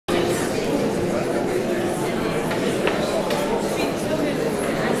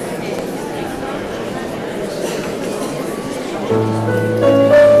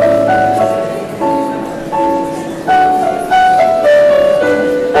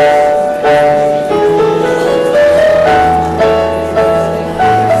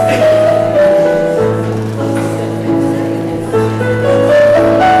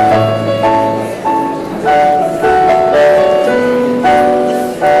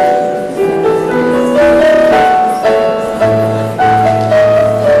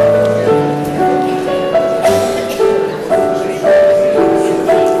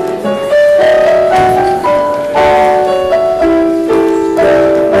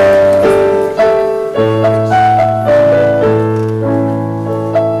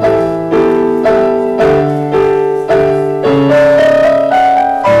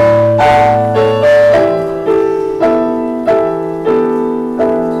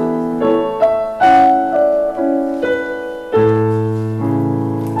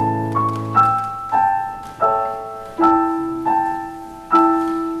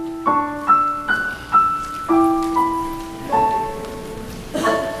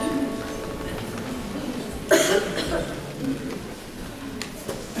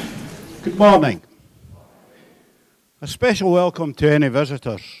morning. A special welcome to any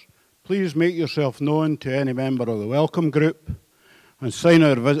visitors. Please make yourself known to any member of the welcome group and sign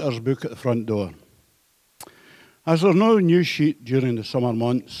our visitors book at the front door. As there's no news sheet during the summer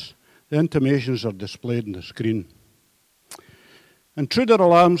months, the intimations are displayed on the screen. Intruder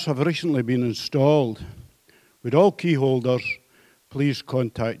alarms have recently been installed. With all key holders, please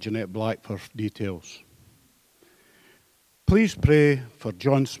contact Jeanette Black for details. Please pray for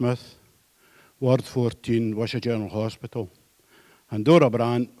John Smith, Ward 14, Wishaw General Hospital, and Dora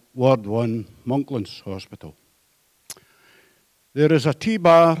Brandt, Ward 1, Monklands Hospital. There is a tea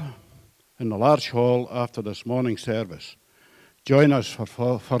bar in the large hall after this morning's service. Join us for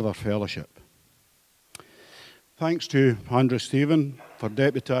further fellowship. Thanks to Andrew Stephen for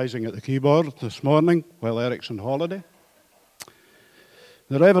deputising at the keyboard this morning while Eric's on holiday.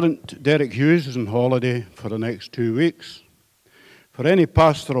 The Reverend Derek Hughes is on holiday for the next 2 weeks. For any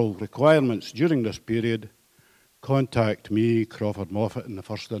pastoral requirements during this period, contact me, Crawford Moffat, in the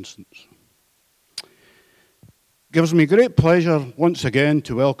first instance. It gives me great pleasure once again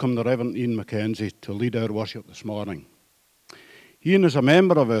to welcome the Revd Ian MacKenzie to lead our worship this morning. Ian is a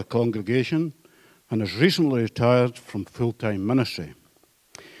member of our congregation and has recently retired from full-time ministry.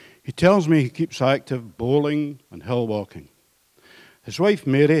 He tells me he keeps active bowling and hill walking. His wife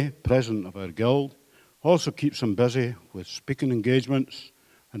Mary, president of our guild, also keeps him busy with speaking engagements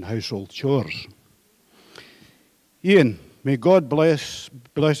and household chores. Ian, may God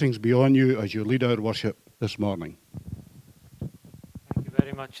blessings be on you as you lead our worship this morning. Thank you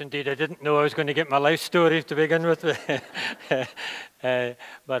very much indeed. I didn't know I was going to get my life story to begin with,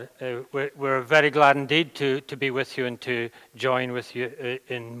 but we're very glad indeed to be with you and to join with you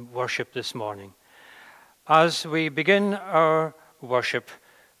in worship this morning. As we begin our worship,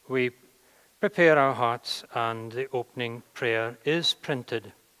 we prepare our hearts, and the opening prayer is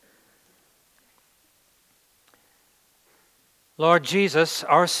printed. Lord Jesus,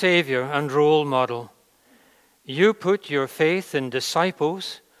 our Saviour and role model, you put your faith in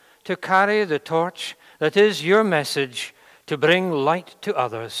disciples to carry the torch that is your message to bring light to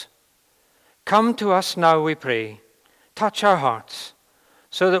others. Come to us now, we pray. Touch our hearts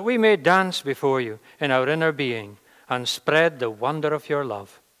so that we may dance before you in our inner being and spread the wonder of your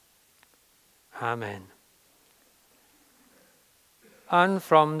love. Amen. And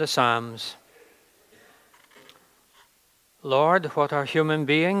from the Psalms. Lord, what are human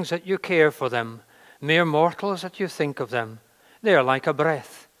beings that you care for them, mere mortals that you think of them? They are like a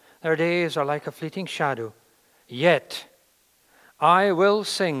breath, their days are like a fleeting shadow. Yet I will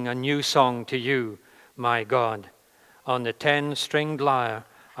sing a new song to you, my God. On the 10-stringed lyre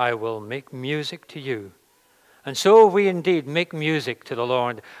I will make music to you. And so we indeed make music to the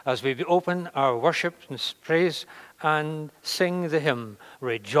Lord as we open our worship and praise and sing the hymn,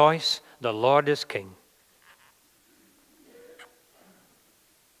 Rejoice, the Lord is King.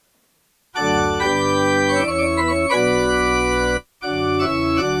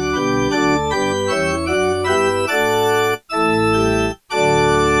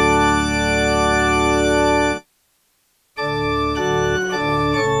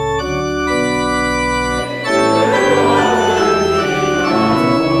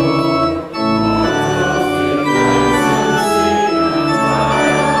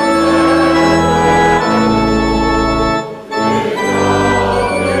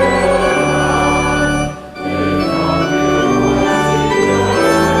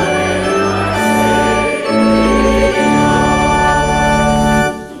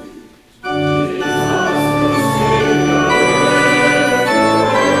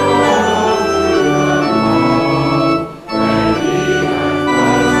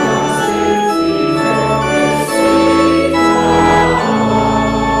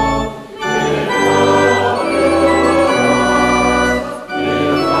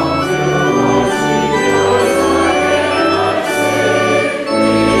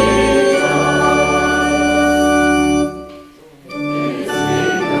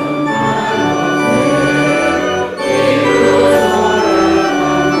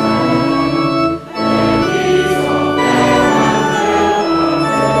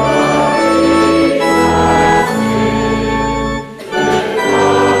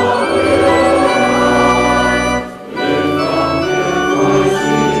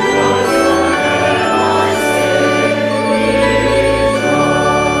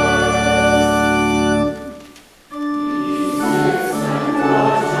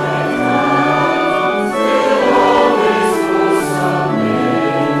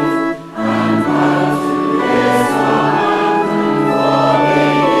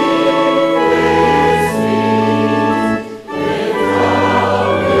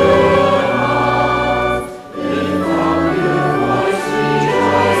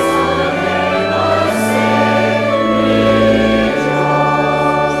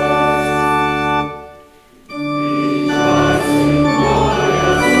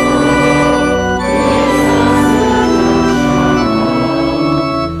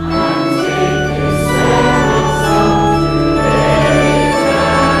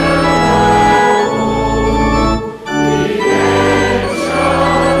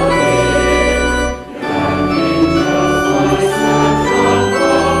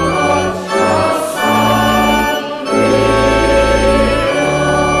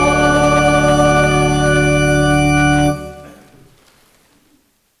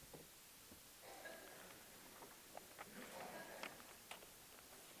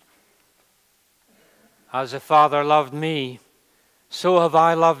 As the Father loved me, so have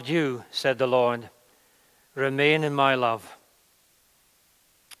I loved you, said the Lord. Remain in my love.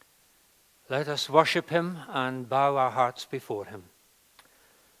 Let us worship him and bow our hearts before him.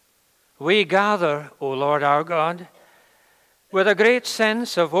 We gather, O Lord our God, with a great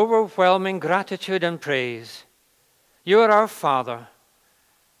sense of overwhelming gratitude and praise. You are our Father,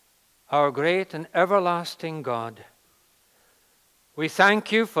 our great and everlasting God. We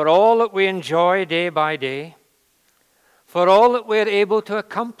thank you for all that we enjoy day by day, for all that we are able to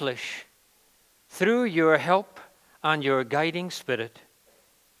accomplish through your help and your guiding Spirit.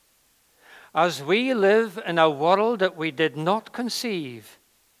 As we live in a world that we did not conceive,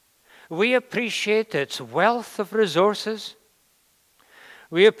 we appreciate its wealth of resources.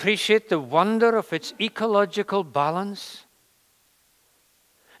 We appreciate the wonder of its ecological balance.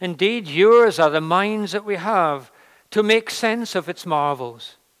 Indeed, yours are the minds that we have to make sense of its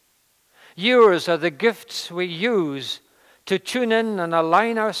marvels. Yours are the gifts we use to tune in and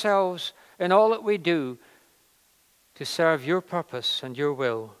align ourselves in all that we do to serve your purpose and your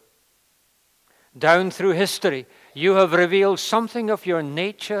will. Down through history, you have revealed something of your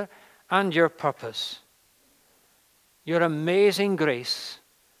nature and your purpose. Your amazing grace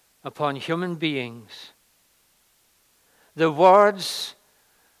upon human beings. The words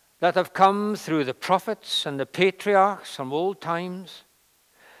that have come through the prophets and the patriarchs from old times,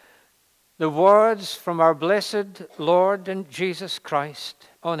 the words from our blessed Lord and Jesus Christ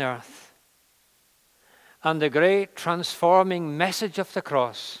on earth, and the great transforming message of the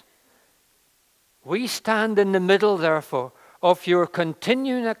cross. We stand in the middle, therefore, of your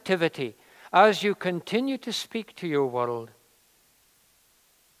continuing activity as you continue to speak to your world.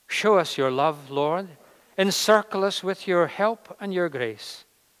 Show us your love, Lord. Encircle us with your help and your grace.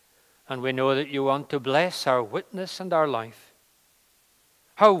 And we know that you want to bless our witness and our life.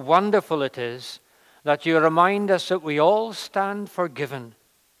 How wonderful it is that you remind us that we all stand forgiven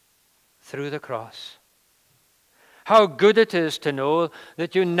through the cross. How good it is to know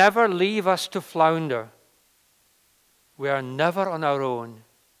that you never leave us to flounder. We are never on our own,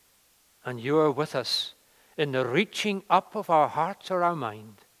 and you are with us in the reaching up of our hearts or our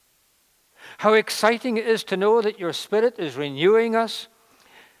mind. How exciting it is to know that your Spirit is renewing us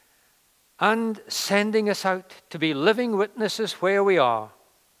and sending us out to be living witnesses where we are,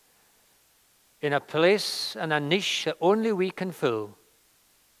 in a place and a niche that only we can fill.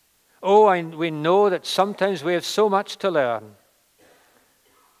 Oh, and we know that sometimes we have so much to learn.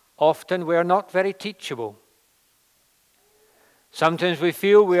 Often we are not very teachable. Sometimes we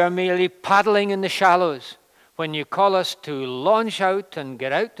feel we are merely paddling in the shallows when you call us to launch out and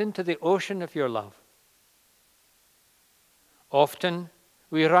get out into the ocean of your love. Often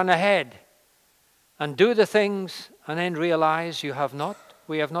we run ahead and do the things and then realize we have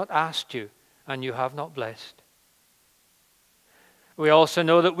not asked you and you have not blessed. We also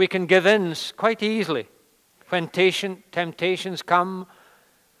know that we can give in quite easily when temptations come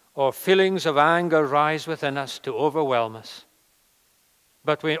or feelings of anger rise within us to overwhelm us.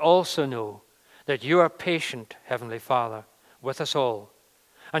 But we also know that you are patient, Heavenly Father, with us all.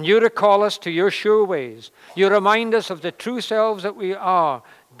 And you recall us to your sure ways. You remind us of the true selves that we are,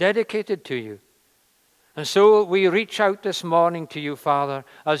 dedicated to you. And so we reach out this morning to you, Father,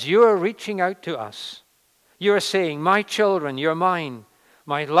 as you are reaching out to us. You are saying, my children, you're mine.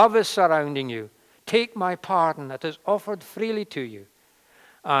 My love is surrounding you. Take my pardon that is offered freely to you.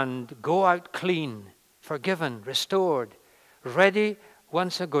 And go out clean, forgiven, restored, ready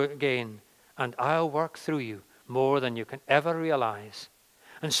once again. And I'll work through you more than you can ever realize.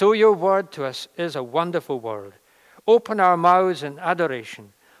 And so your word to us is a wonderful word. Open our mouths in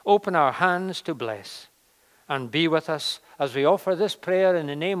adoration. Open our hands to bless. And be with us as we offer this prayer in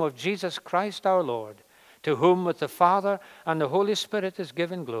the name of Jesus Christ our Lord, to whom with the Father and the Holy Spirit is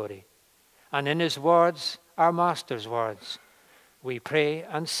given glory. And in his words, our Master's words, we pray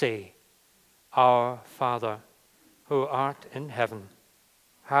and say, Our Father, who art in heaven,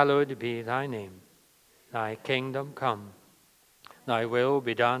 hallowed be thy name. Thy kingdom come. Thy will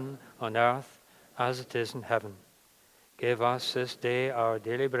be done on earth as it is in heaven. Give us this day our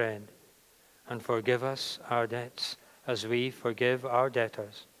daily bread, and forgive us our debts as we forgive our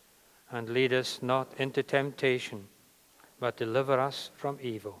debtors. And lead us not into temptation, but deliver us from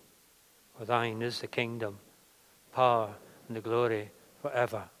evil. For thine is the kingdom, power, and the glory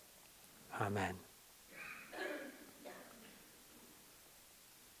forever. Amen.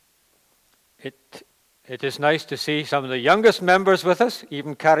 It is nice to see some of the youngest members with us,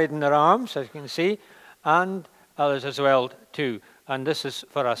 even carried in their arms, as you can see, and others as well too. And this is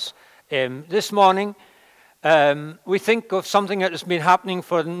for us. This morning, we think of something that has been happening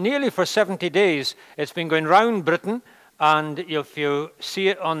for nearly 70 days. It's been going round Britain, and if you see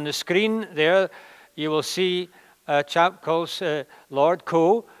it on the screen there, you will see a chap called Lord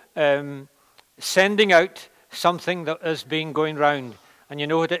Coe sending out something that has been going round. And you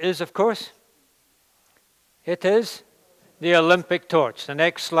know what it is, of course? It is the Olympic torch. The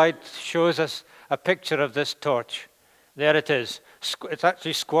next slide shows us a picture of this torch. There it is. It's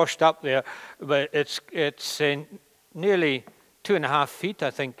actually squashed up there, but it's nearly 2.5 feet, I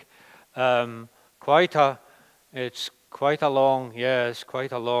think. It's quite a long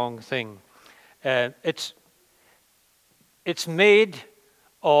thing. It's made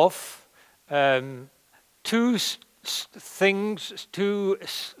of two things,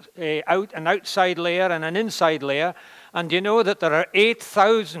 an outside layer and an inside layer, and you know that there are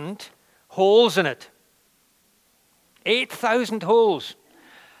 8,000 holes in it. 8,000 holes.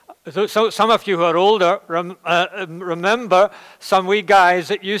 So some of you who are older remember some wee guys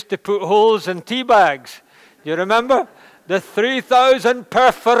that used to put holes in tea bags. Do you remember? The 3,000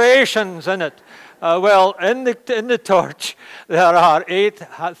 perforations in it. Well, in the torch, there are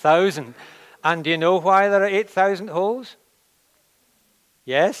 8,000. And do you know why there are 8,000 holes?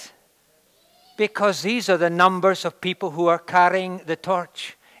 Yes? Because these are the numbers of people who are carrying the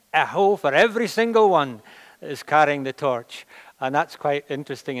torch. A hole for every single one is carrying the torch. And that's quite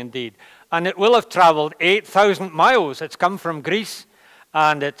interesting indeed. And it will have traveled 8,000 miles. It's come from Greece,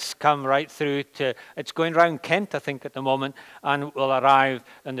 and it's come right through to, it's going around Kent, I think, at the moment, and will arrive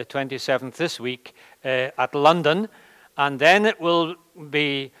on the 27th this week at London. And then it will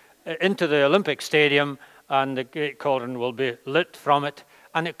be into the Olympic Stadium, and the great cauldron will be lit from it,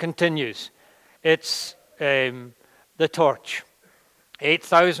 and it continues. It's the torch.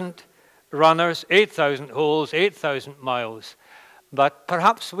 8,000 runners, 8,000 holes, 8,000 miles. But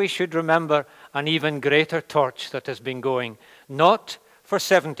perhaps we should remember an even greater torch that has been going, not for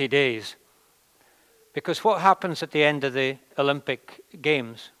 70 days. Because what happens at the end of the Olympic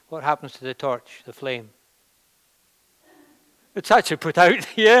Games? What happens to the torch, the flame? It's actually put out.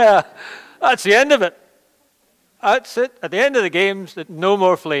 Yeah, that's the end of it. That's it. At the end of the Games, no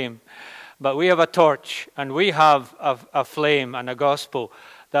more flame. But we have a torch, and we have a flame and a gospel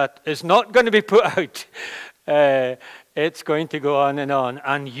that is not going to be put out. It's going to go on.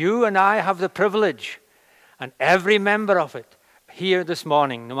 And you and I have the privilege, and every member of it, here this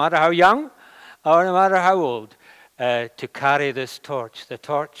morning, no matter how young or no matter how old, to carry this torch, the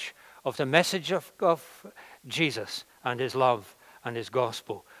torch of the message of Jesus and his love and his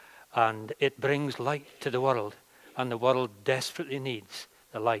gospel. And it brings light to the world, and the world desperately needs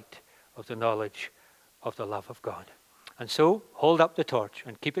the light of the knowledge of the love of God. And so, hold up the torch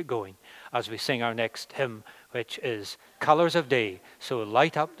and keep it going as we sing our next hymn, which is Colors of Day. So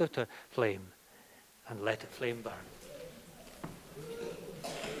light up the flame and let it flame burn.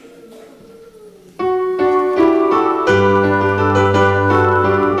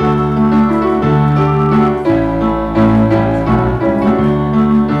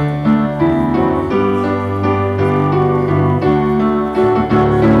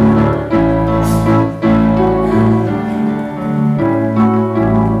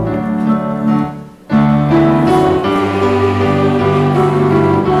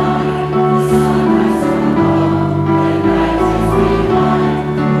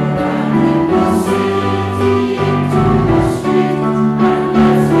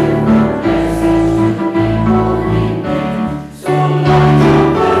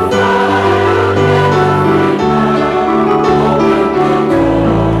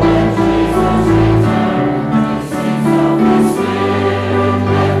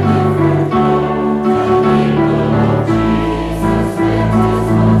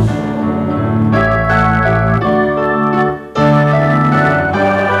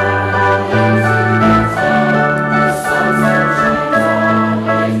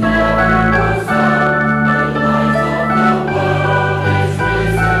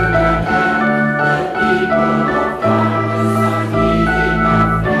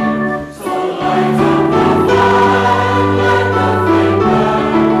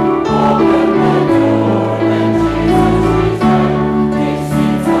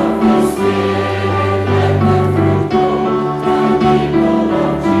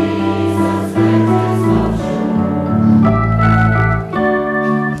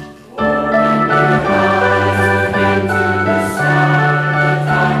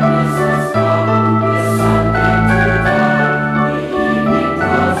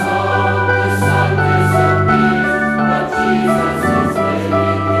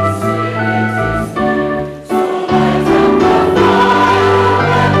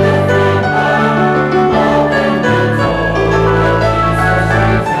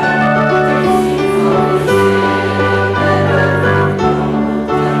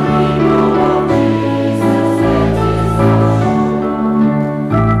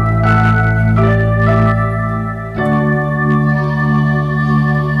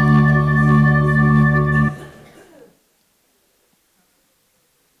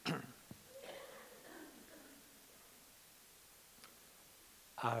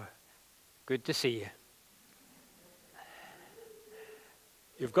 Good to see you.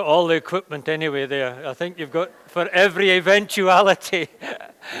 You've got all the equipment anyway there. I think you've got for every eventuality.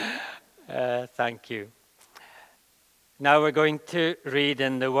 Thank you. Now we're going to read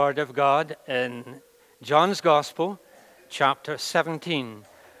in the Word of God in John's Gospel, chapter 17.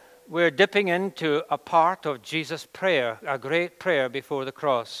 We're dipping into a part of Jesus' prayer, a great prayer before the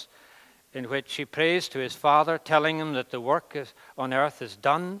cross, in which he prays to his Father, telling him that the work on earth is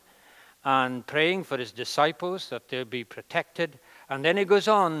done, and praying for his disciples that they'll be protected. And then he goes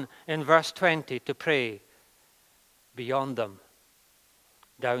on in verse 20 to pray beyond them,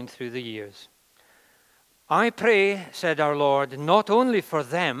 down through the years. I pray, said our Lord, not only for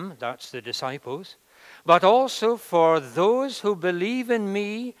them, that's the disciples, but also for those who believe in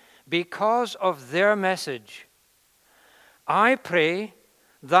me because of their message. I pray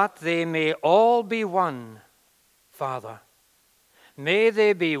that they may all be one, Father. May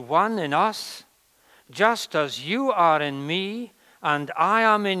they be one in us, just as you are in me and I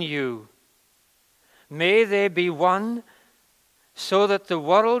am in you. May they be one so that the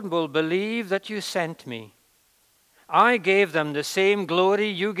world will believe that you sent me. I gave them the same glory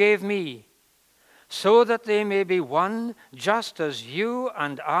you gave me, so that they may be one just as you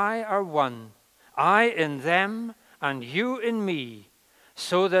and I are one, I in them and you in me,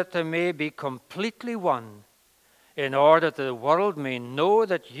 so that they may be completely one, in order that the world may know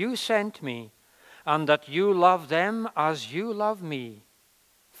that you sent me and that you love them as you love me.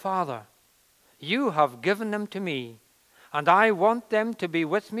 Father, you have given them to me, and I want them to be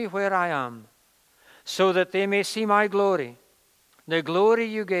with me where I am, so that they may see my glory, the glory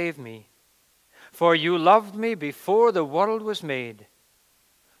you gave me. For you loved me before the world was made.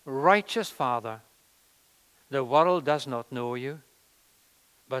 Righteous Father, the world does not know you,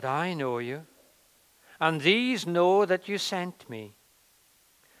 but I know you, and these know that you sent me.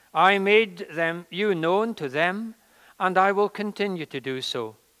 I made you known to them, and I will continue to do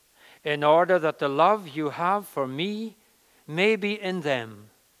so, in order that the love you have for me may be in them,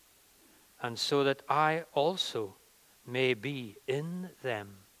 and so that I also may be in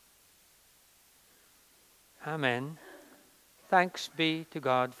them. Amen. Thanks be to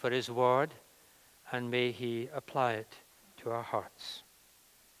God for his word, and may he apply it to our hearts.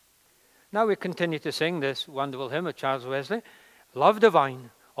 Now we continue to sing this wonderful hymn of Charles Wesley, Love Divine,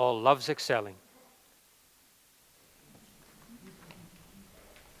 All Loves Excelling.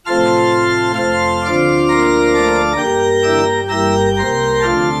 Thank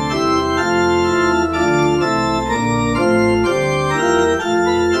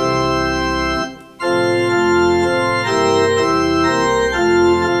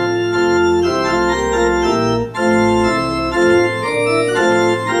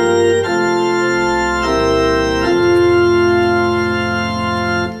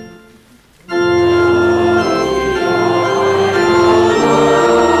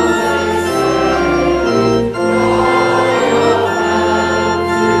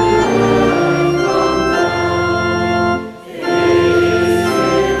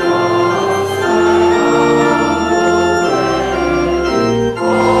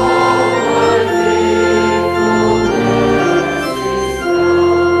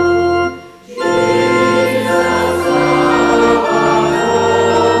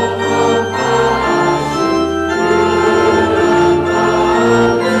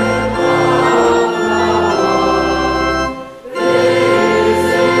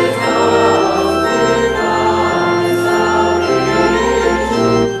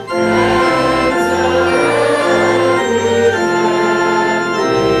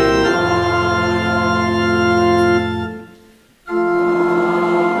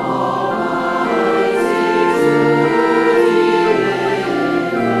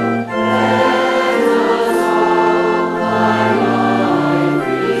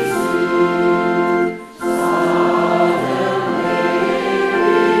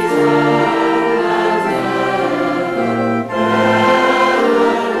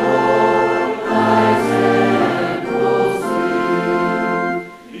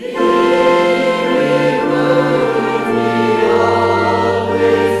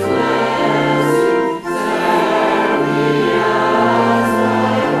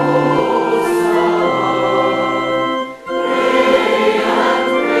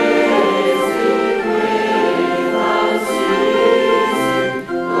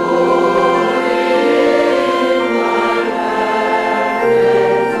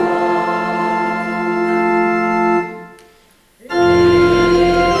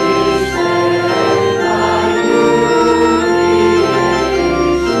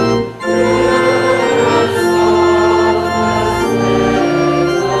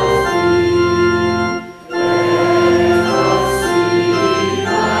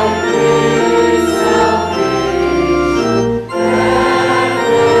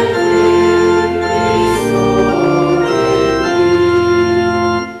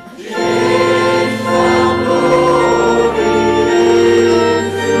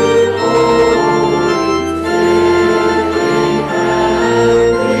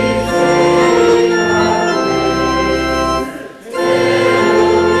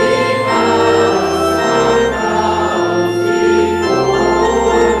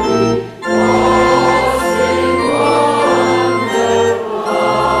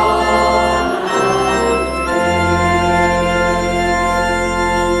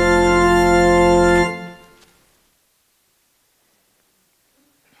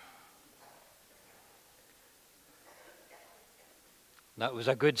That was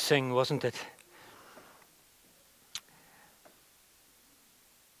a good sing, wasn't it?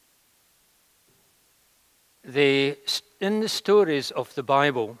 In the stories of the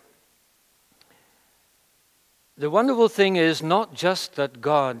Bible, the wonderful thing is not just that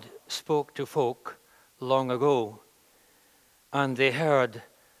God spoke to folk long ago and they heard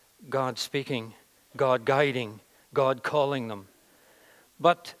God speaking, God guiding, God calling them.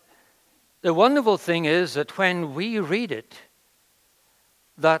 But the wonderful thing is that when we read it,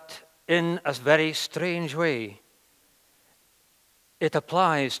 that in a very strange way, it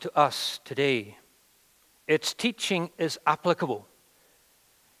applies to us today. Its teaching is applicable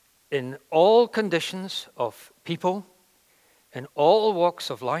in all conditions of people, in all walks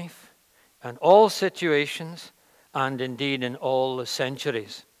of life, and all situations, and indeed in all the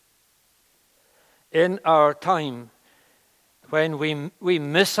centuries. In our time, when we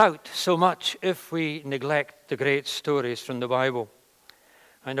miss out so much if we neglect the great stories from the Bible.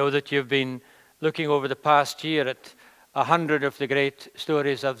 I know that you've been looking over the past year at 100 of the great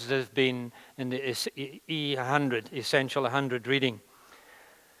stories as they've been in the E100, Essential 100 reading.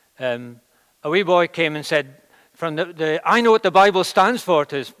 A wee boy came and said, I know what the Bible stands for,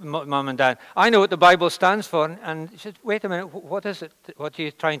 to his mum and dad. I know what the Bible stands for. And he said, wait a minute, what is it? What are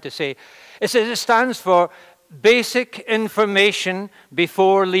you trying to say? It says it stands for basic information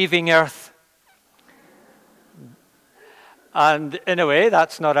before leaving Earth. And in a way,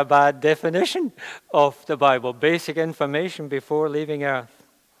 that's not a bad definition of the Bible. Basic information before leaving Earth.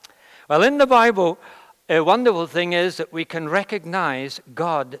 Well, in the Bible, a wonderful thing is that we can recognize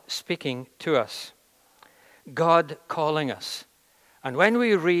God speaking to us. God calling us. And when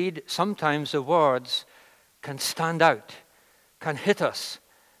we read, sometimes the words can stand out, can hit us,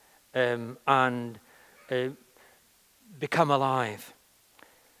 and become alive.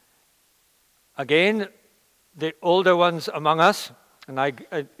 Again, the older ones among us, and I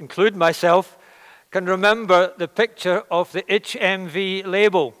include myself, can remember the picture of the HMV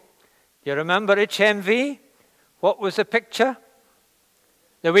label. You remember HMV? What was the picture?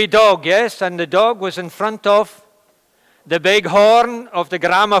 The wee dog, yes, and the dog was in front of the big horn of the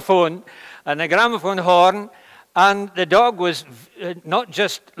gramophone, and the gramophone horn, and the dog was not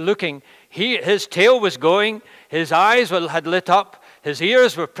just looking, his tail was going, his eyes had lit up, his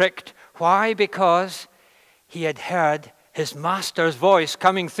ears were pricked. Why? Because he had heard his master's voice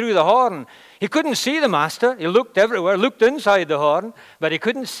coming through the horn. He couldn't see the master. He looked everywhere, looked inside the horn, but he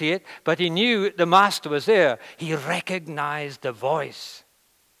couldn't see it. But he knew the master was there. He recognized the voice.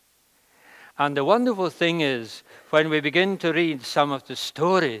 And the wonderful thing is, when we begin to read some of the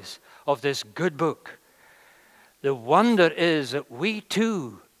stories of this good book, the wonder is that we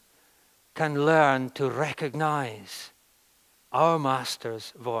too can learn to recognize our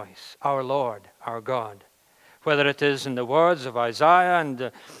Master's voice, our Lord, our God. Whether it is in the words of Isaiah and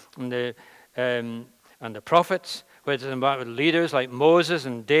the prophets, whether it's about leaders like Moses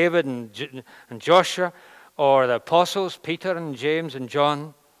and David and Joshua, or the apostles, Peter and James and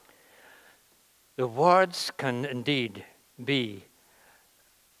John, the words can indeed be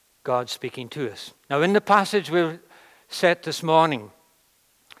God speaking to us. Now, in the passage we've set this morning,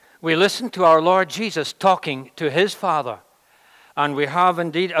 we listen to our Lord Jesus talking to his Father. And we have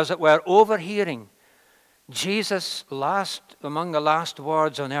indeed, as it were, overhearing Jesus' among the last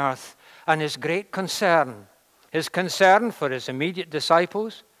words on earth, and his great concern. His concern for his immediate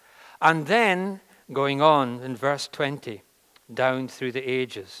disciples. And then, going on in verse 20, down through the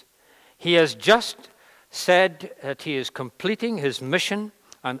ages. He has just said that he is completing his mission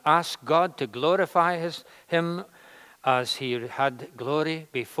and asked God to glorify him as he had glory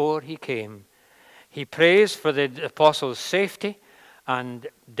before he came. He prays for the apostles' safety and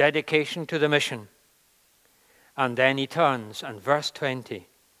dedication to the mission. And then he turns, and verse 20,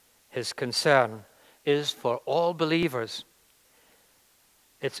 his concern is for all believers.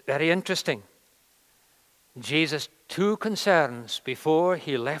 It's very interesting. Jesus' two concerns before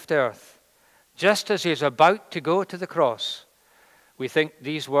he left earth, just as he's about to go to the cross. We think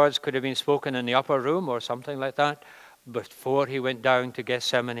these words could have been spoken in the upper room or something like that, before he went down to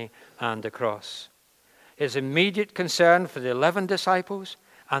Gethsemane and the cross. His immediate concern for the 11 disciples,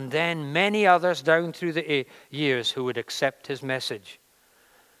 and then many others down through the years who would accept his message.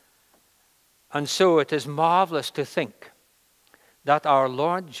 And so it is marvelous to think that our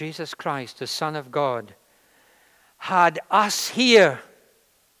Lord Jesus Christ, the Son of God, had us here,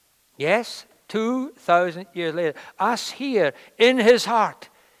 yes, 2,000 years later, us here in his heart,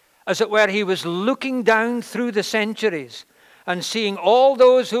 as it were. He was looking down through the centuries and seeing all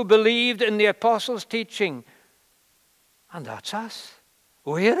those who believed in the apostles' teaching. And that's us.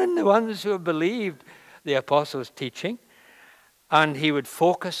 We're in the ones who have believed the apostles' teaching. and he would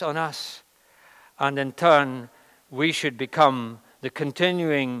focus on us. And in turn, we should become the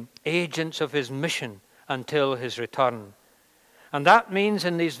continuing agents of his mission until his return. And that means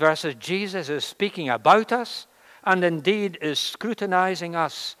in these verses, Jesus is speaking about us and indeed is scrutinizing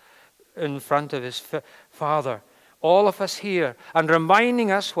us in front of his Father, all of us here, and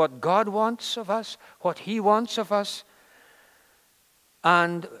reminding us what God wants of us, what he wants of us,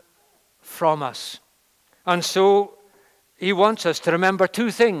 and from us. And so he wants us to remember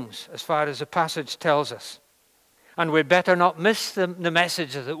two things as far as the passage tells us. And we'd better not miss the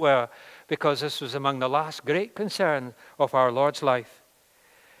message, as it were, because this was among the last great concerns of our Lord's life.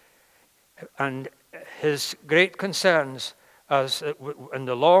 And his great concerns, as in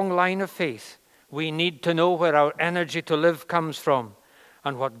the long line of faith, we need to know where our energy to live comes from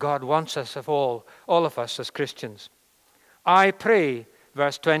and what God wants us of all of us as Christians. I pray,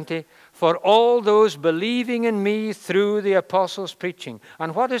 verse 20, for all those believing in me through the apostles' preaching.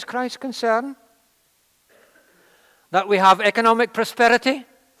 And what is Christ's concern? That we have economic prosperity?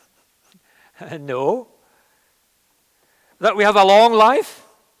 No. That we have a long life?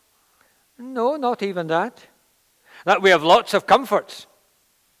 No, not even that. That we have lots of comforts?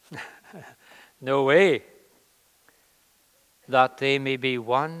 No way. That they may be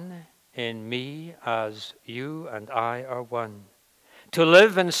one in me as you and I are one. To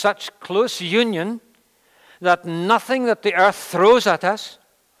live in such close union that nothing that the earth throws at us,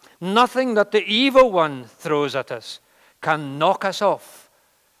 nothing that the evil one throws at us, can knock us off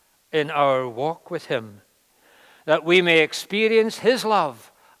in our walk with him. That we may experience his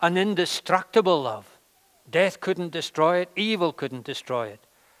love, an indestructible love. Death couldn't destroy it, evil couldn't destroy it.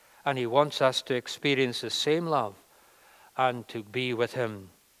 And he wants us to experience the same love and to be with him.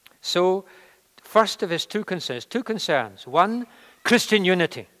 So, first of his two concerns. One, Christian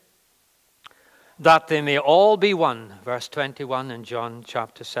unity. That they may all be one, verse 21 in John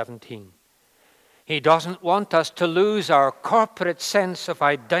chapter 17. He doesn't want us to lose our corporate sense of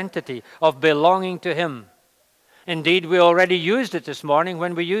identity, of belonging to him. Indeed, we already used it this morning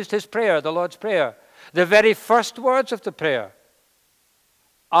when we used his prayer, the Lord's Prayer. The very first words of the prayer.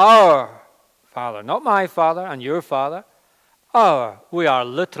 Our Father, not my Father and your Father. Our. We are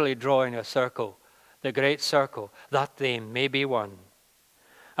literally drawing a circle, the great circle, that they may be one.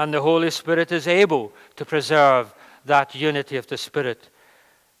 And the Holy Spirit is able to preserve that unity of the Spirit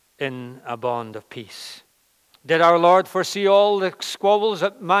in a bond of peace. Did our Lord foresee all the squabbles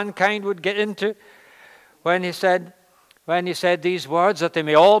that mankind would get into when he said these words, that they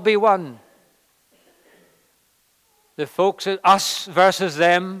may all be one? The folks, us versus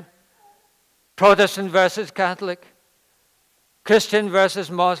them, Protestant versus Catholic, Christian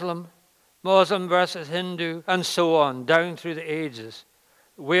versus Muslim, Muslim versus Hindu, and so on, down through the ages.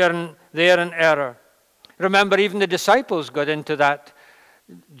 They're in error. Remember, even the disciples got into that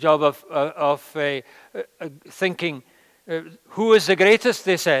job of thinking, who is the greatest,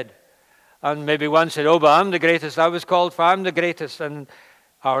 they said. And maybe one said, oh, but I'm the greatest. I was called for I'm the greatest. And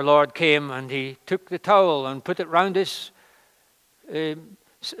our Lord came and he took the towel and put it round his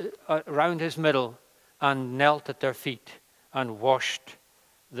middle and knelt at their feet and washed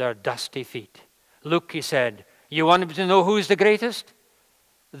their dusty feet. Look, he said, you want to know who's the greatest?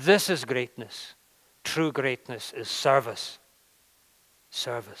 This is greatness. True greatness is service.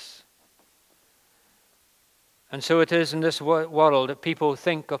 Service. And so it is in this world that people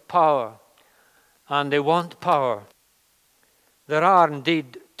think of power and they want power. There are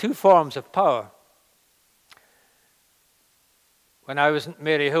indeed two forms of power. When I was at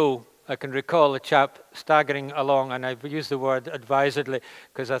Maryhill, I can recall a chap staggering along, and I've used the word advisedly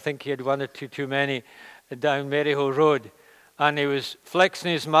because I think he had one or two too many down Maryhill Road, and he was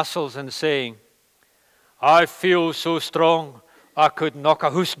flexing his muscles and saying, I feel so strong I could knock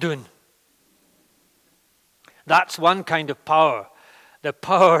a house down. That's one kind of power, the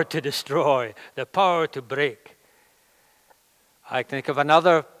power to destroy, the power to break. I think of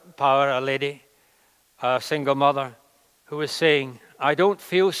another power, a lady, a single mother, who was saying, I don't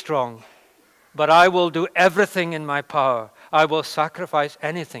feel strong, but I will do everything in my power. I will sacrifice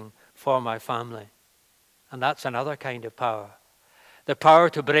anything for my family. And that's another kind of power. The power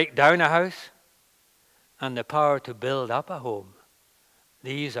to break down a house and the power to build up a home.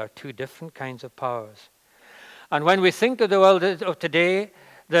 These are two different kinds of powers. And when we think of the world of today,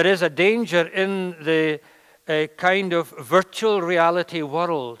 there is a danger in the kind of virtual reality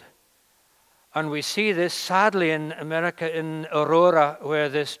world. And we see this sadly in America, in Aurora, where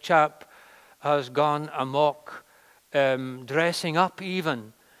this chap has gone amok, dressing up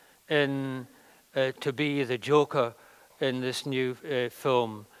even to be the Joker in this new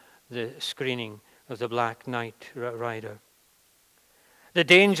film, the screening of The Black Knight Rider. The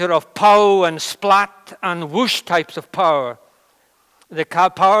danger of pow and splat and whoosh types of power. The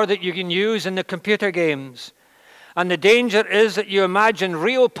power that you can use in the computer games. And the danger is that you imagine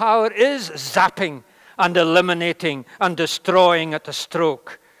real power is zapping and eliminating and destroying at a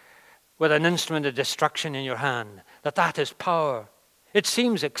stroke with an instrument of destruction in your hand. That is power. It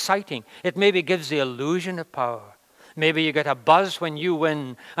seems exciting. It maybe gives the illusion of power. Maybe you get a buzz when you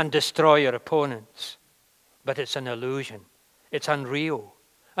win and destroy your opponents. But it's an illusion. It's unreal.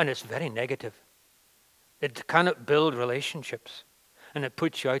 And it's very negative. It cannot build relationships. And it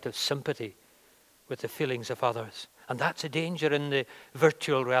puts you out of sympathy with the feelings of others. And that's a danger in the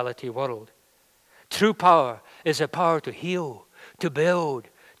virtual reality world. True power is a power to heal, to build,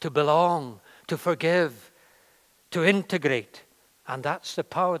 to belong, to forgive, to integrate. And that's the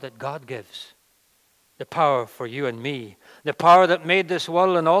power that God gives. The power for you and me. The power that made this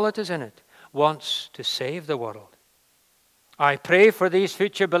world and all that is in it wants to save the world. I pray for these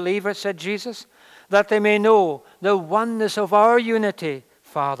future believers, said Jesus, that they may know the oneness of our unity,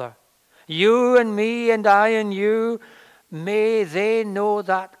 Father. You and me and I and you, may they know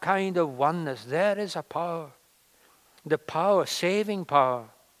that kind of oneness. There is a power. The power, saving power.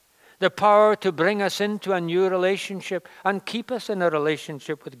 The power to bring us into a new relationship and keep us in a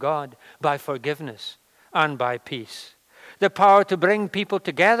relationship with God by forgiveness and by peace. The power to bring people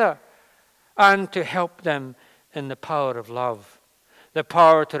together and to help them in the power of love. The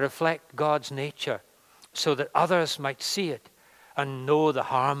power to reflect God's nature so that others might see it and know the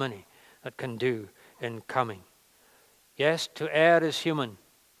harmony that can do in coming. Yes, to err is human,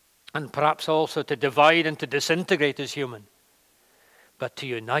 and perhaps also to divide and to disintegrate is human. But to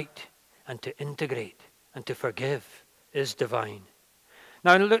unite and to integrate and to forgive is divine.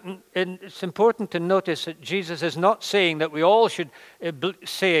 Now, look, it's important to notice that Jesus is not saying that we all should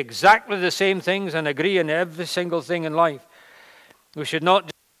say exactly the same things and agree on every single thing in life. We should not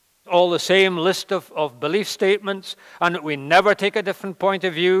do all the same list of belief statements, and that we never take a different point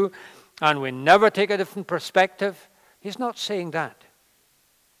of view, and we never take a different perspective. He's not saying that.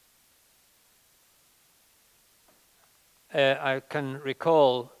 I can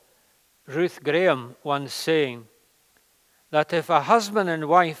recall Ruth Graham once saying that if a husband and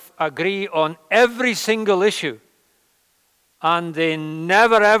wife agree on every single issue and they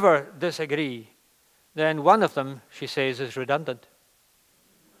never ever disagree, then one of them, she says, is redundant.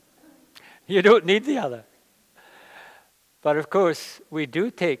 You don't need the other. But of course, we do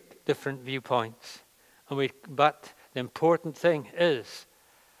take different viewpoints. But the important thing is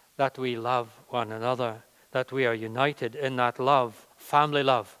that we love one another, that we are united in that love, family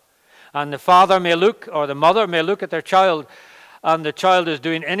love. And the father may look, or the mother may look at their child, and the child is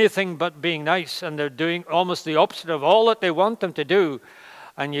doing anything but being nice, and they're doing almost the opposite of all that they want them to do.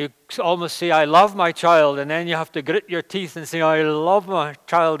 And you almost say, I love my child, and then you have to grit your teeth and say, I love my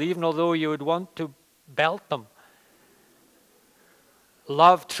child, even although you would want to belt them.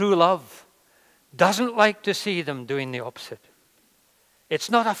 Love, true love, doesn't like to see them doing the opposite. It's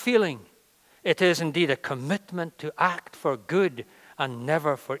not a feeling. It is indeed a commitment to act for good and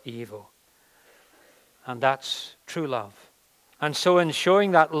never for evil. And that's true love. And so in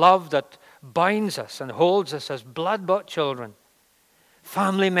showing that love that binds us and holds us as blood-bought children,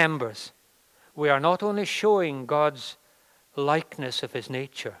 family members, we are not only showing God's likeness of his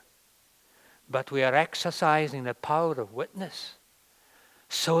nature, but we are exercising the power of witness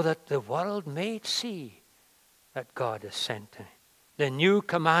so that the world may see that God has sent him. The new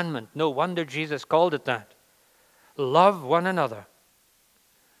commandment, no wonder Jesus called it that. Love one another.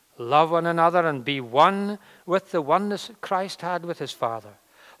 Love one another and be one with the oneness that Christ had with his Father.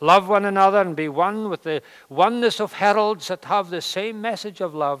 Love one another and be one with the oneness of heralds that have the same message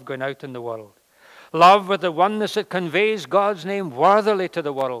of love going out in the world. Love with the oneness that conveys God's name worthily to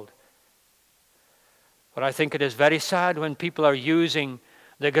the world. But I think it is very sad when people are using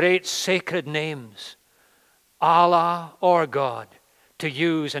the great sacred names, Allah or God, to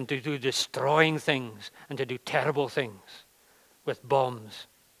use and to do destroying things and to do terrible things with bombs.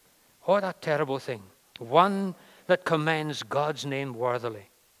 What a terrible thing. One that commends God's name worthily.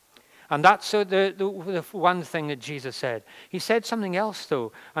 And that's the one thing that Jesus said. He said something else,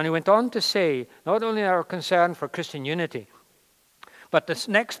 though. And he went on to say, not only our concern for Christian unity, but this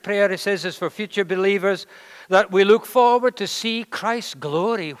next prayer, he says, is for future believers, that we look forward to see Christ's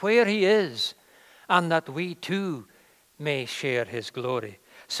glory where he is, and that we too may share his glory.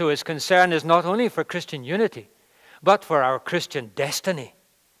 So his concern is not only for Christian unity, but for our Christian destiny.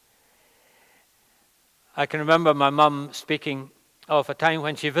 I can remember my mum speaking of a time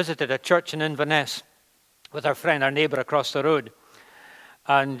when she visited a church in Inverness with our friend, our neighbour across the road.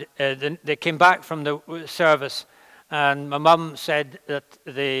 And they came back from the service, And my mum said that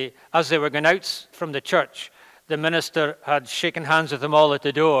as they were going out from the church, the minister had shaken hands with them all at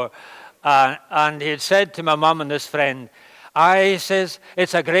the door. And he had said to my mum and this friend, he says,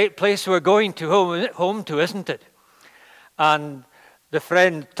 it's a great place we're going to home to, isn't it? And the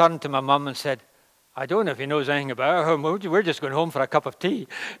friend turned to my mum and said, I don't know if he knows anything about our home. We're just going home for a cup of tea.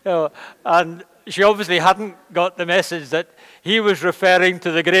 And she obviously hadn't got the message that he was referring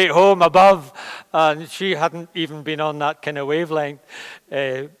to the great home above, and she hadn't even been on that kind of wavelength.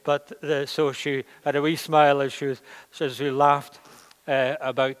 So she had a wee smile as we laughed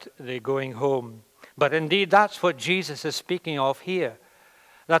about the going home. But indeed, that's what Jesus is speaking of here,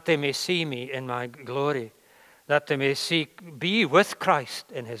 that they may see me in my glory, that they may be with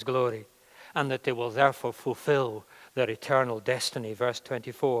Christ in his glory, and that they will therefore fulfill their eternal destiny. Verse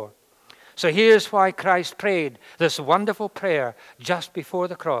 24. So here's why Christ prayed this wonderful prayer just before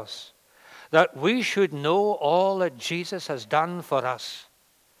the cross, that we should know all that Jesus has done for us,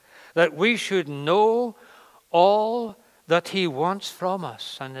 that we should know all that he wants from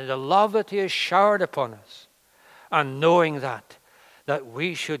us, and the love that he has showered upon us, and knowing that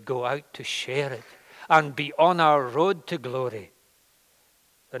we should go out to share it and be on our road to glory.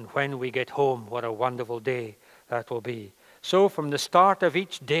 And when we get home, what a wonderful day that will be. So from the start of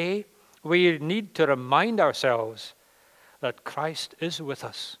each day, we need to remind ourselves that Christ is with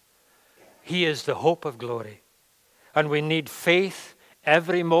us. He is the hope of glory. And we need faith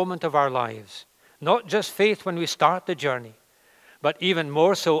every moment of our lives. Not just faith when we start the journey, but even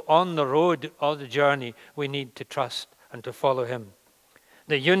more so on the road of the journey, we need to trust and to follow him.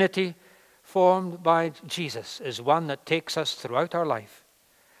 The unity formed by Jesus is one that takes us throughout our life.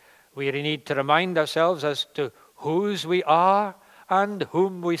 We need to remind ourselves as to whose we are and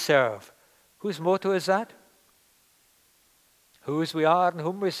whom we serve. Whose motto is that? Whose we are and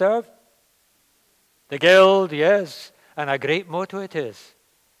whom we serve? The Guild, yes, and a great motto it is.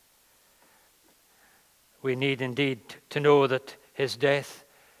 We need indeed to know that his death,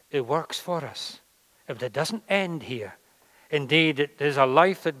 it works for us. But it doesn't end here. Indeed, it is a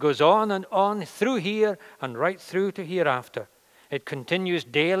life that goes on and on through here and right through to hereafter. It continues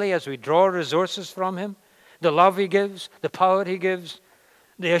daily as we draw resources from him. The love he gives, the power he gives,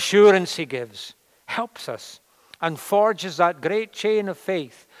 the assurance he gives, helps us and forges that great chain of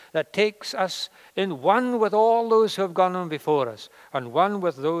faith that takes us in one with all those who have gone on before us and one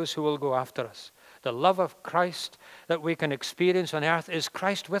with those who will go after us. The love of Christ that we can experience on earth is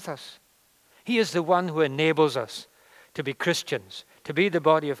Christ with us. He is the one who enables us to be Christians, to be the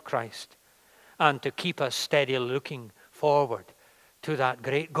body of Christ, and to keep us steady looking forward to that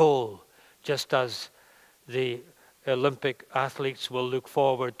great goal, just as the Olympic athletes will look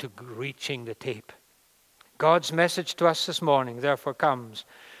forward to reaching the tape. God's message to us this morning, therefore, comes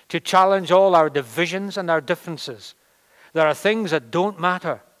to challenge all our divisions and our differences. There are things that don't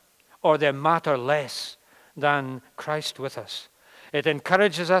matter, or they matter less than Christ with us. It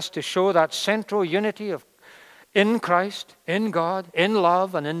encourages us to show that central unity in Christ, in God, in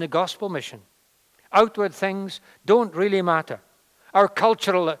love, and in the gospel mission. Outward things don't really matter. Our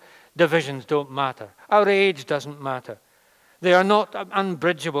cultural divisions don't matter. Our age doesn't matter. They are not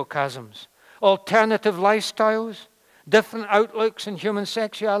unbridgeable chasms. Alternative lifestyles, different outlooks in human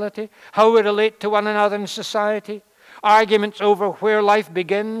sexuality, how we relate to one another in society, arguments over where life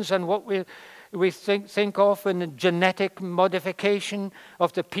begins and what we think of in the genetic modification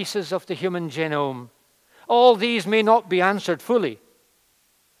of the pieces of the human genome. All these may not be answered fully.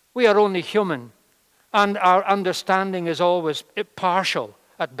 We are only human, and our understanding is always partial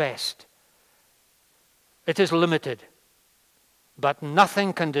at best. It is limited. But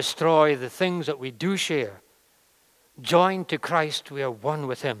nothing can destroy the things that we do share. Joined to Christ, we are one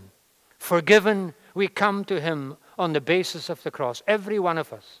with him. Forgiven, we come to him on the basis of the cross, every one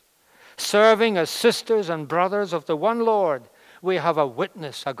of us. Serving as sisters and brothers of the one Lord, we have a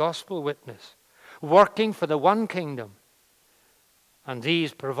witness, a gospel witness, working for the one kingdom. And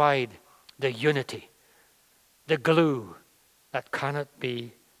these provide the unity, the glue that cannot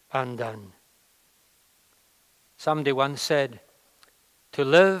be undone. Somebody once said, to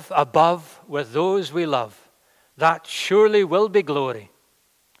live above with those we love, that surely will be glory.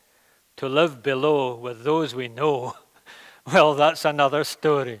 To live below with those we know, well, that's another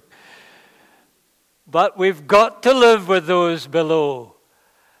story. But we've got to live with those below,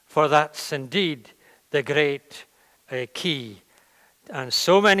 for that's indeed the great key. And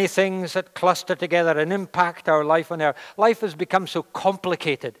so many things that cluster together and impact our life on earth. Life has become so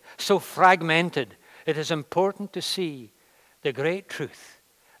complicated, so fragmented. It is important to see the great truth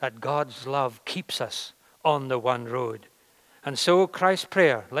that God's love keeps us on the one road. And so Christ's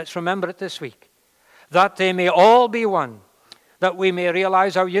prayer, let's remember it this week, that they may all be one, that we may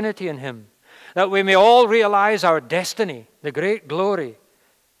realize our unity in him, that we may all realize our destiny, the great glory,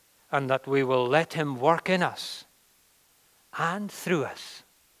 and that we will let him work in us and through us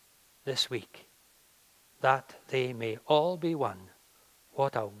this week, that they may all be one.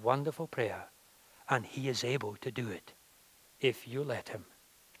 What a wonderful prayer. And he is able to do it if you let him.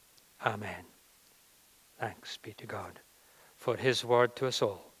 Amen. Thanks be to God for his word to us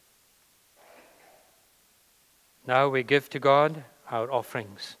all. Now we give to God our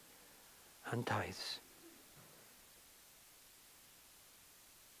offerings and tithes.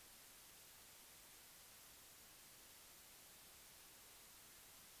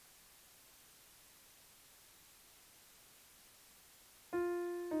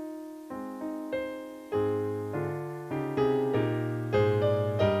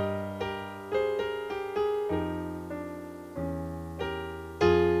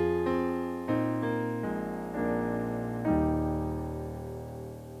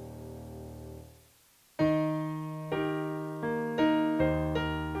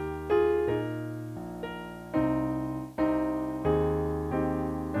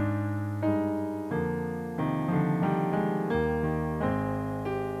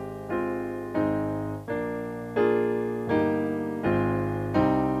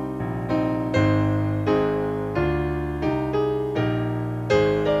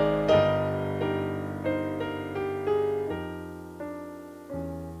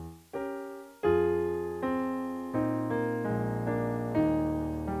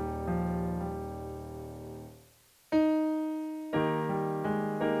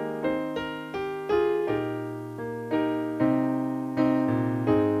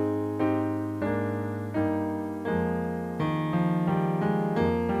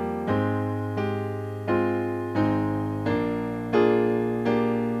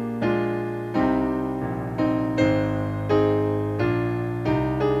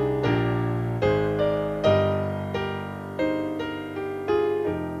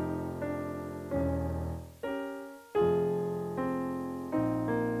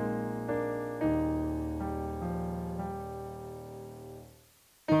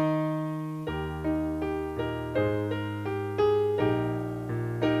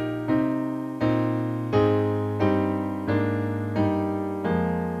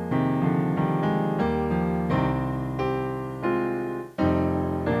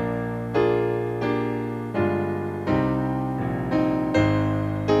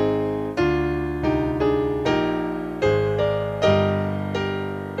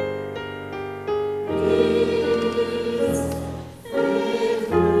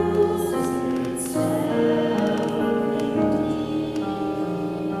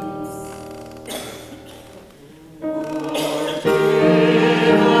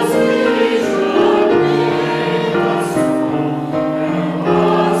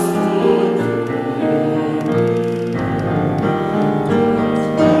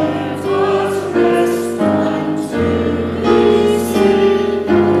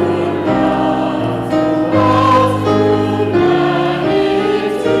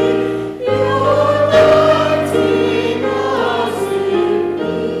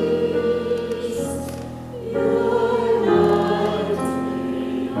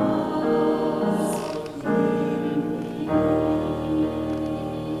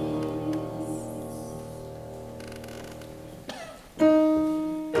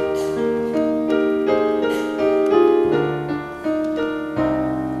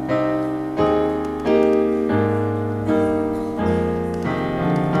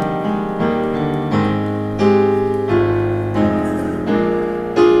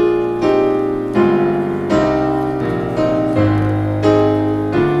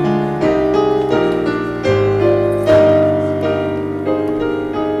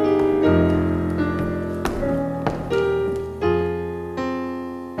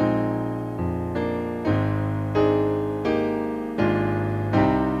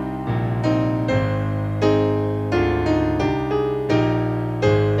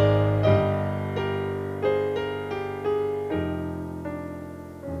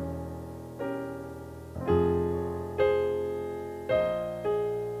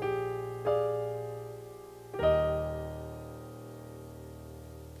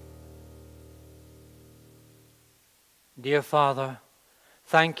 Dear Father,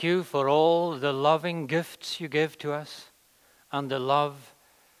 thank you for all the loving gifts you give to us and the love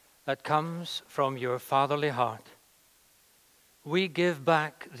that comes from your fatherly heart. We give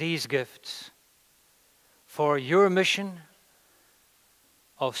back these gifts for your mission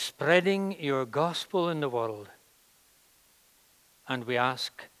of spreading your gospel in the world. And we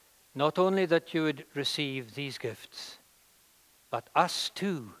ask not only that you would receive these gifts, but us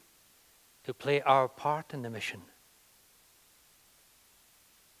too to play our part in the mission.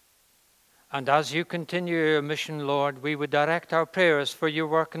 And as you continue your mission, Lord, we would direct our prayers for your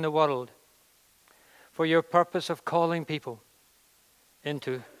work in the world, for your purpose of calling people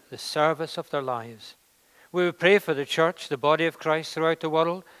into the service of their lives. We would pray for the church, the body of Christ throughout the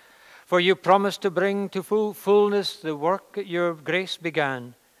world, for you promised to bring to fullness the work that your grace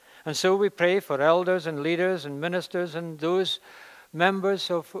began. And so we pray for elders and leaders and ministers and those members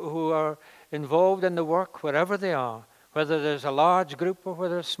who are involved in the work, wherever they are, whether there's a large group or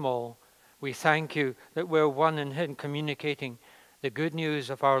whether it's small. We thank you that we're one in communicating the good news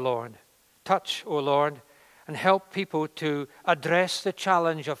of our Lord. Touch, O Lord, and help people to address the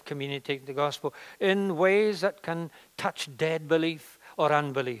challenge of communicating the gospel in ways that can touch dead belief or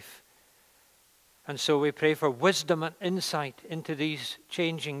unbelief. And so we pray for wisdom and insight into these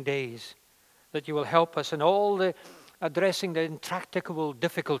changing days, that you will help us in all the addressing the intractable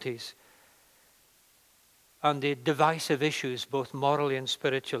difficulties and the divisive issues, both morally and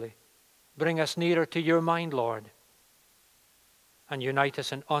spiritually. Bring us nearer to your mind, Lord, and unite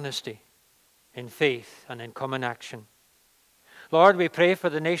us in honesty, in faith, and in common action. Lord, we pray for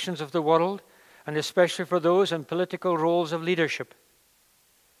the nations of the world, and especially for those in political roles of leadership,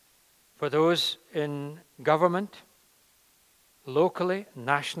 for those in government, locally,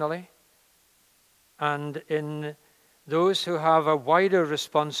 nationally, and in those who have a wider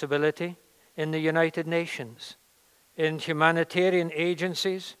responsibility in the United Nations, in humanitarian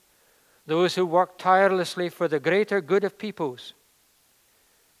agencies, those who work tirelessly for the greater good of peoples,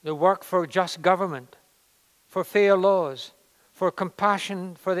 the work for just government, for fair laws, for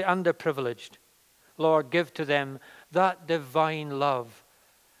compassion for the underprivileged. Lord, give to them that divine love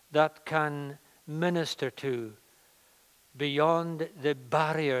that can minister to, beyond the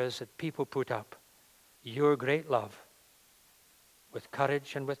barriers that people put up, your great love, with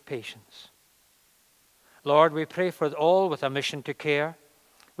courage and with patience. Lord, we pray for all with a mission to care.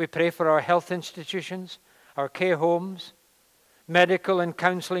 We pray for our health institutions, our care homes, medical and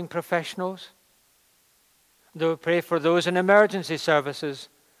counseling professionals. We pray for those in emergency services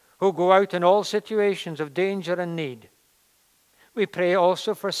who go out in all situations of danger and need. We pray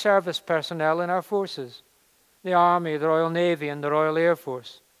also for service personnel in our forces, the Army, the Royal Navy, and the Royal Air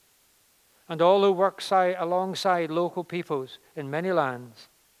Force, and all who work alongside local peoples in many lands,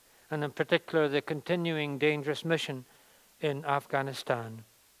 and in particular the continuing dangerous mission in Afghanistan.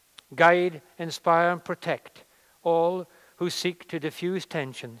 Guide, inspire, and protect all who seek to diffuse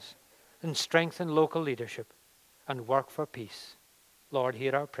tensions and strengthen local leadership and work for peace. Lord,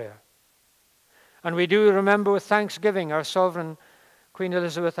 hear our prayer. And we do remember with thanksgiving our sovereign Queen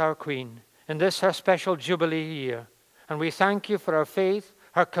Elizabeth, our Queen, in this her special Jubilee year. And we thank you for her faith,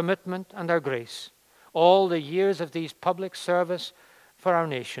 her commitment, and her grace, all the years of these public service for our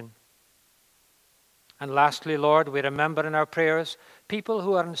nation. And lastly, Lord, we remember in our prayers people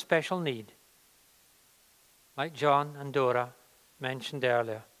who are in special need, like John and Dora mentioned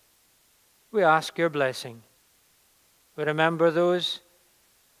earlier. We ask your blessing. We remember those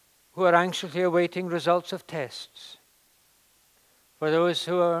who are anxiously awaiting results of tests, for those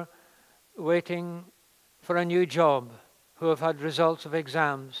who are waiting for a new job, who have had results of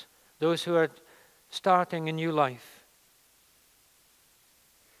exams, those who are starting a new life.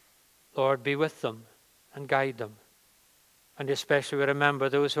 Lord, be with them and guide them. And especially we remember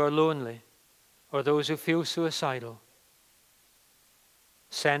those who are lonely or those who feel suicidal.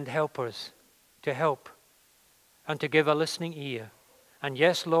 Send helpers to help and to give a listening ear. And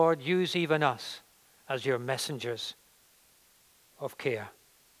yes, Lord, use even us as your messengers of care.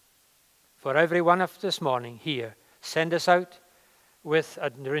 For every one of this morning here, send us out with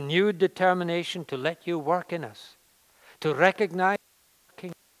a renewed determination to let you work in us, to recognize the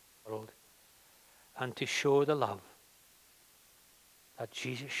King of the world, and to show the love that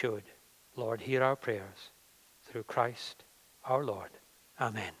Jesus showed. Lord, hear our prayers through Christ our Lord.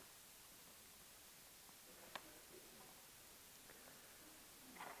 Amen.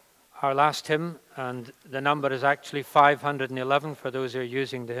 Our last hymn, and the number is actually 511 for those who are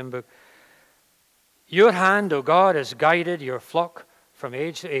using the hymn book. Your hand, O God, has guided your flock from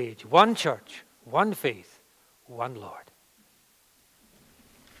age to age. One church, one faith, one Lord.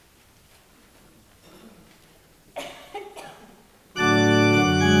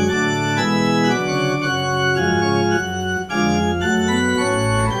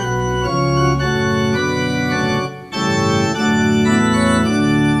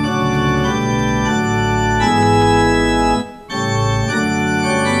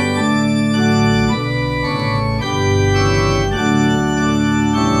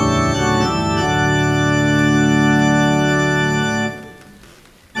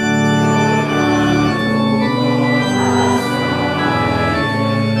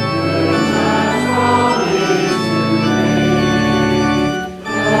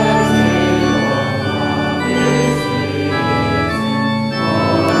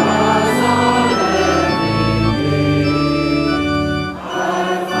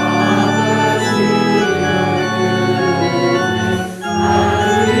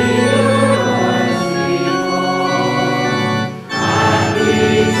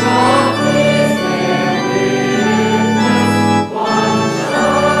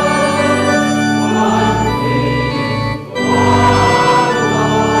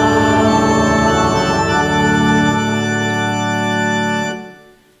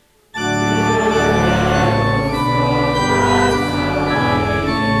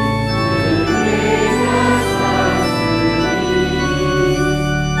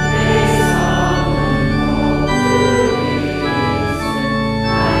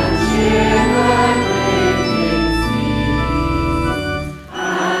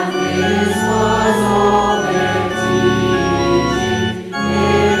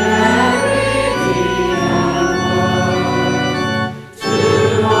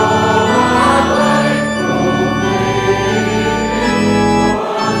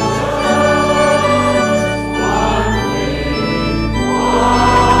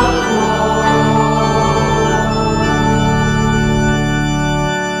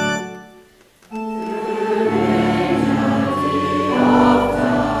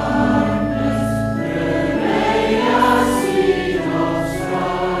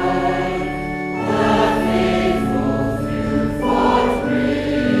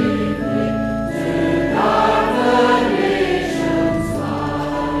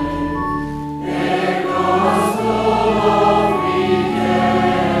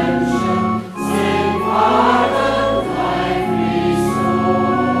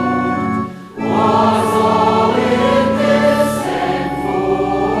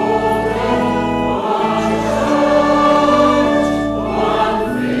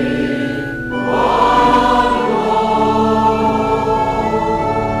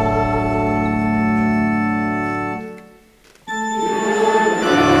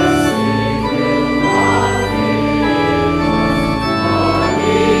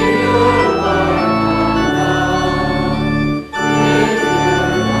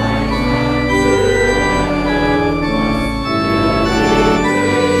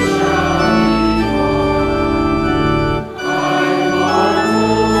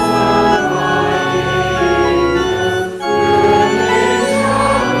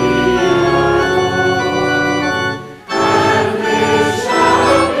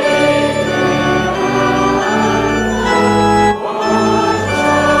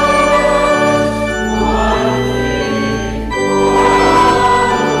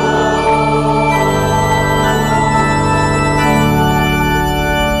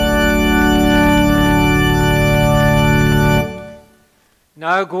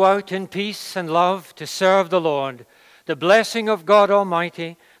 Now go out in peace and love to serve the Lord. The blessing of God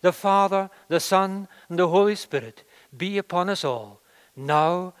Almighty, the Father, the Son, and the Holy Spirit be upon us all,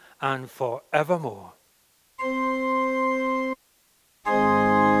 now and forevermore.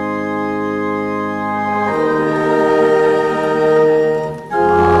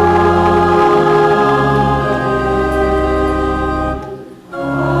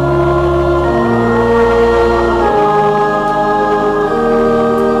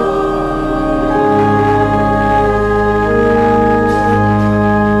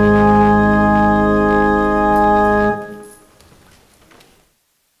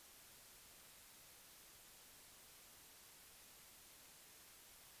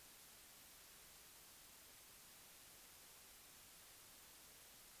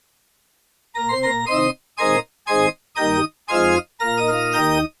 Thank you.